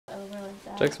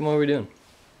Jackson, what are we doing?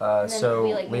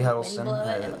 So Lee Huddleston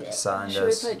assigned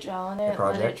us a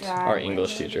project. Our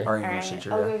English teacher. Our English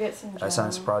teacher, assigned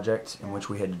us a project in which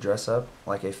we had to dress up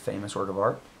like a famous work of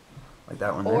art, like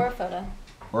that one there. Or a photo.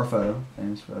 Or a photo,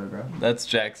 famous photograph. That's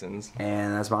Jackson's.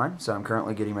 And that's mine. So I'm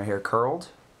currently getting my hair curled,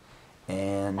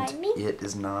 and it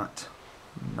is not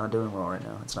doing well right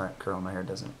now. It's not curling. My hair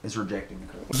it's rejecting the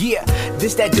curl. Yeah,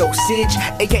 this that dosage,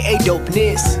 aka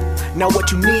dopeness. Now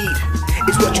what you need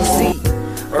is what you see.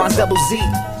 Ron double Z.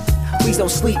 Please don't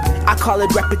sleep. I call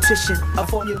it repetition. A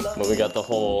formula. But we got the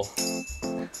whole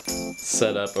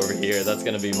setup over here. That's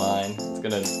gonna be mine. It's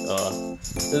gonna.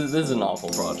 This is an awful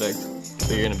project.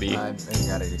 So you're gonna be. I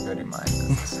gotta get good at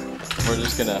mine. We're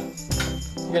just gonna.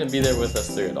 You're gonna be there with us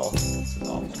through it all. It's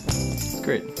awful. It's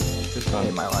great. Good fun.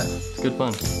 In my life. It's good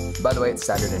fun. By the way, it's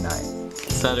Saturday night.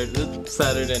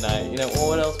 Saturday night. You know, well,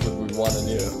 what else would we want to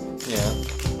do?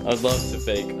 Yeah. I'd love to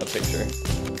fake a picture.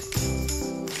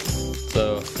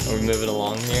 So, are we moving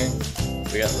along here?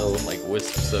 We got little, like,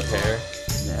 wisps of hair.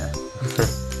 Yeah.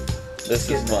 This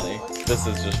is funny. This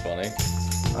is just funny.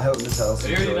 I hope this helps.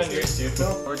 Have you already done yours too,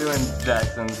 Phil? We're doing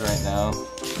Jackson's right now.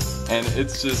 And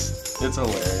it's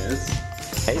hilarious.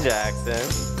 Hey, Jackson.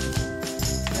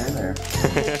 Hey there.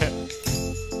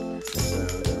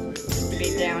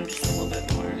 Beat down just a little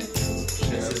bit more.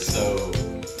 This is so...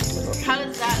 How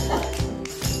does that look?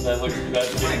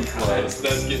 That's getting close.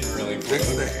 That's getting really close.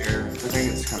 Fix the hair. I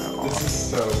think it's kind of off. This is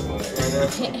so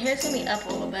funny. Hair's gonna be up a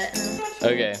little bit.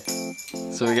 Okay,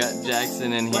 so we got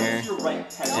Jackson in here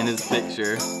in his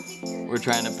picture. We're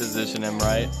trying to position him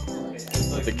right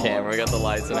with the camera. We got the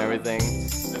lights and everything.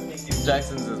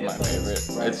 Jackson's is my favorite.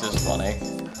 It's just funny.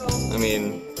 I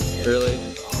mean, really?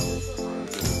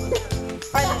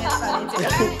 I think it's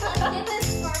funny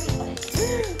too.